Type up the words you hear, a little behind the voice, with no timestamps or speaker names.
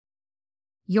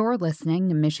You're listening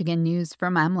to Michigan News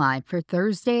from MLive for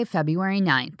Thursday, February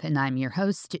 9th, and I'm your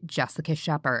host, Jessica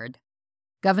Shepard.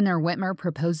 Governor Whitmer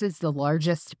proposes the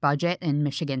largest budget in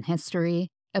Michigan history.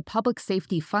 A public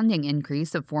safety funding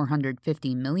increase of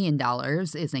 $450 million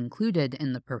is included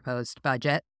in the proposed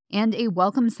budget, and a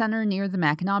welcome center near the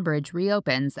Mackinac Bridge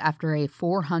reopens after a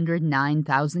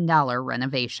 $409,000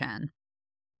 renovation.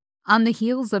 On the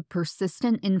heels of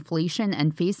persistent inflation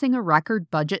and facing a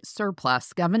record budget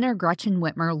surplus, Governor Gretchen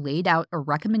Whitmer laid out a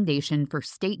recommendation for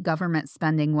state government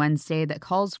spending Wednesday that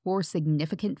calls for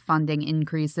significant funding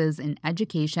increases in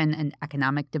education and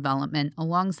economic development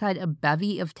alongside a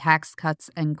bevy of tax cuts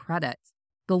and credits.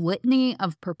 The litany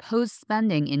of proposed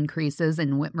spending increases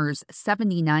in Whitmer's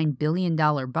 $79 billion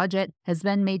budget has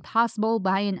been made possible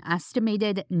by an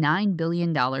estimated $9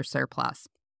 billion surplus.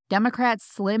 Democrats'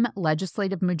 slim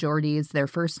legislative majorities, their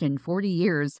first in 40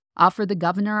 years, offer the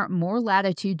governor more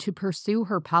latitude to pursue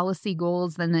her policy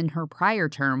goals than in her prior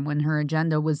term when her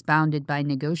agenda was bounded by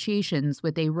negotiations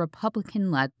with a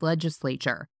Republican-led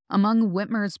legislature. Among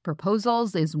Whitmer's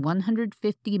proposals is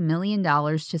 $150 million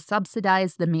to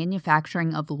subsidize the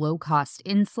manufacturing of low-cost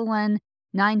insulin,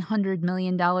 $900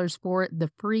 million for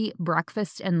the free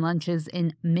breakfast and lunches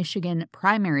in Michigan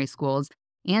primary schools,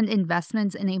 and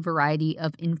investments in a variety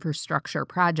of infrastructure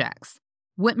projects.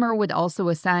 Whitmer would also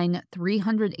assign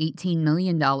 $318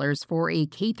 million for a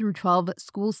K-12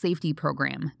 school safety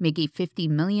program, make a $50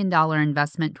 million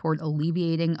investment toward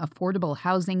alleviating affordable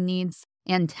housing needs,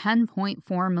 and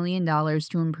 $10.4 million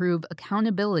to improve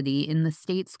accountability in the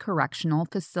state's correctional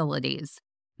facilities.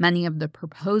 Many of the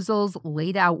proposals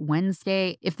laid out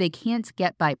Wednesday, if they can't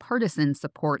get bipartisan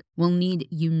support, will need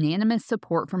unanimous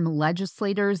support from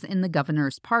legislators in the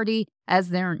governor's party, as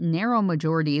their narrow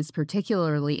majorities,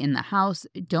 particularly in the House,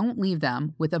 don't leave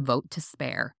them with a vote to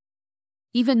spare.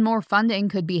 Even more funding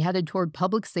could be headed toward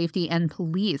public safety and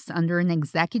police under an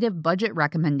executive budget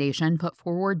recommendation put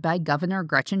forward by Governor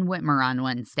Gretchen Whitmer on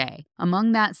Wednesday.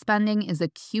 Among that spending is a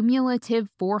cumulative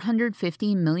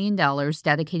 $450 million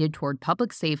dedicated toward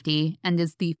public safety and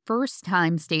is the first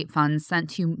time state funds sent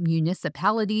to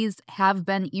municipalities have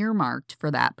been earmarked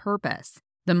for that purpose.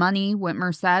 The money,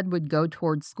 Whitmer said, would go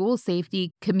toward school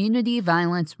safety, community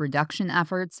violence reduction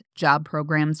efforts, job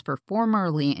programs for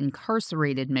formerly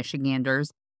incarcerated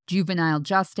Michiganders, juvenile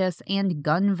justice, and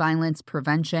gun violence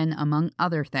prevention, among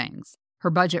other things.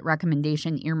 Her budget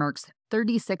recommendation earmarks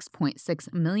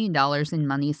 $36.6 million in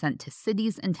money sent to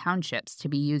cities and townships to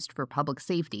be used for public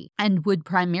safety, and would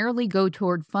primarily go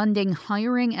toward funding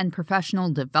hiring and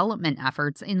professional development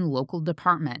efforts in local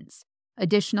departments.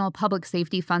 Additional public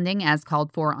safety funding, as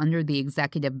called for under the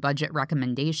executive budget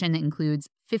recommendation, includes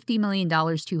 $50 million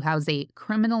to house a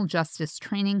criminal justice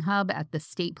training hub at the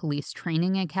State Police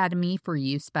Training Academy for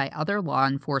use by other law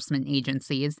enforcement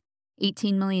agencies,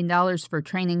 $18 million for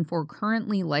training for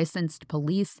currently licensed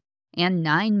police, and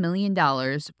 $9 million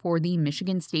for the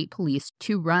Michigan State Police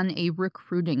to run a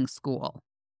recruiting school.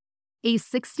 A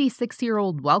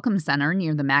 66-year-old welcome center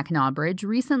near the Mackinac Bridge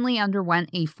recently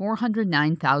underwent a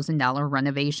 $409,000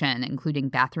 renovation, including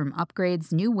bathroom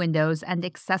upgrades, new windows, and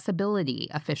accessibility,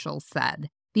 officials said.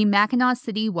 The Mackinac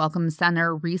City Welcome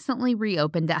Center recently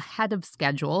reopened ahead of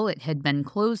schedule. It had been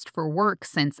closed for work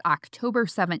since October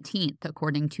 17th,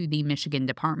 according to the Michigan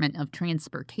Department of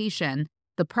Transportation.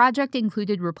 The project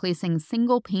included replacing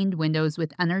single-paned windows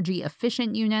with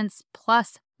energy-efficient units,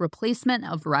 plus replacement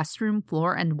of restroom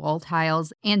floor and wall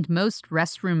tiles and most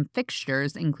restroom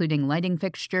fixtures, including lighting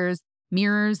fixtures,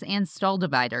 mirrors, and stall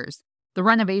dividers. The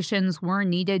renovations were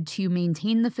needed to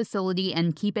maintain the facility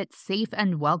and keep it safe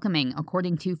and welcoming,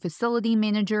 according to facility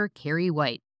manager Carrie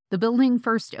White. The building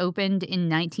first opened in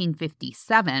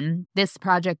 1957. This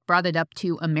project brought it up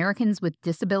to Americans with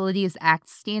Disabilities Act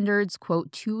standards,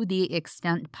 quote, to the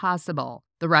extent possible.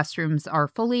 The restrooms are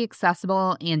fully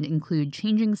accessible and include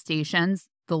changing stations.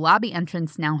 The lobby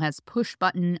entrance now has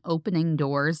push-button opening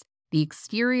doors. The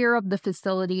exterior of the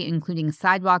facility, including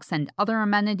sidewalks and other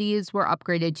amenities, were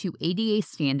upgraded to ADA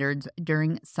standards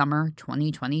during summer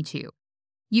 2022.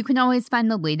 You can always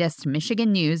find the latest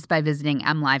Michigan news by visiting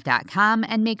mlive.com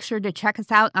and make sure to check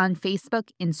us out on Facebook,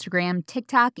 Instagram,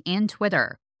 TikTok, and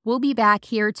Twitter. We'll be back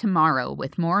here tomorrow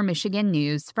with more Michigan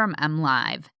news from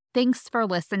MLive. Thanks for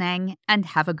listening and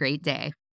have a great day.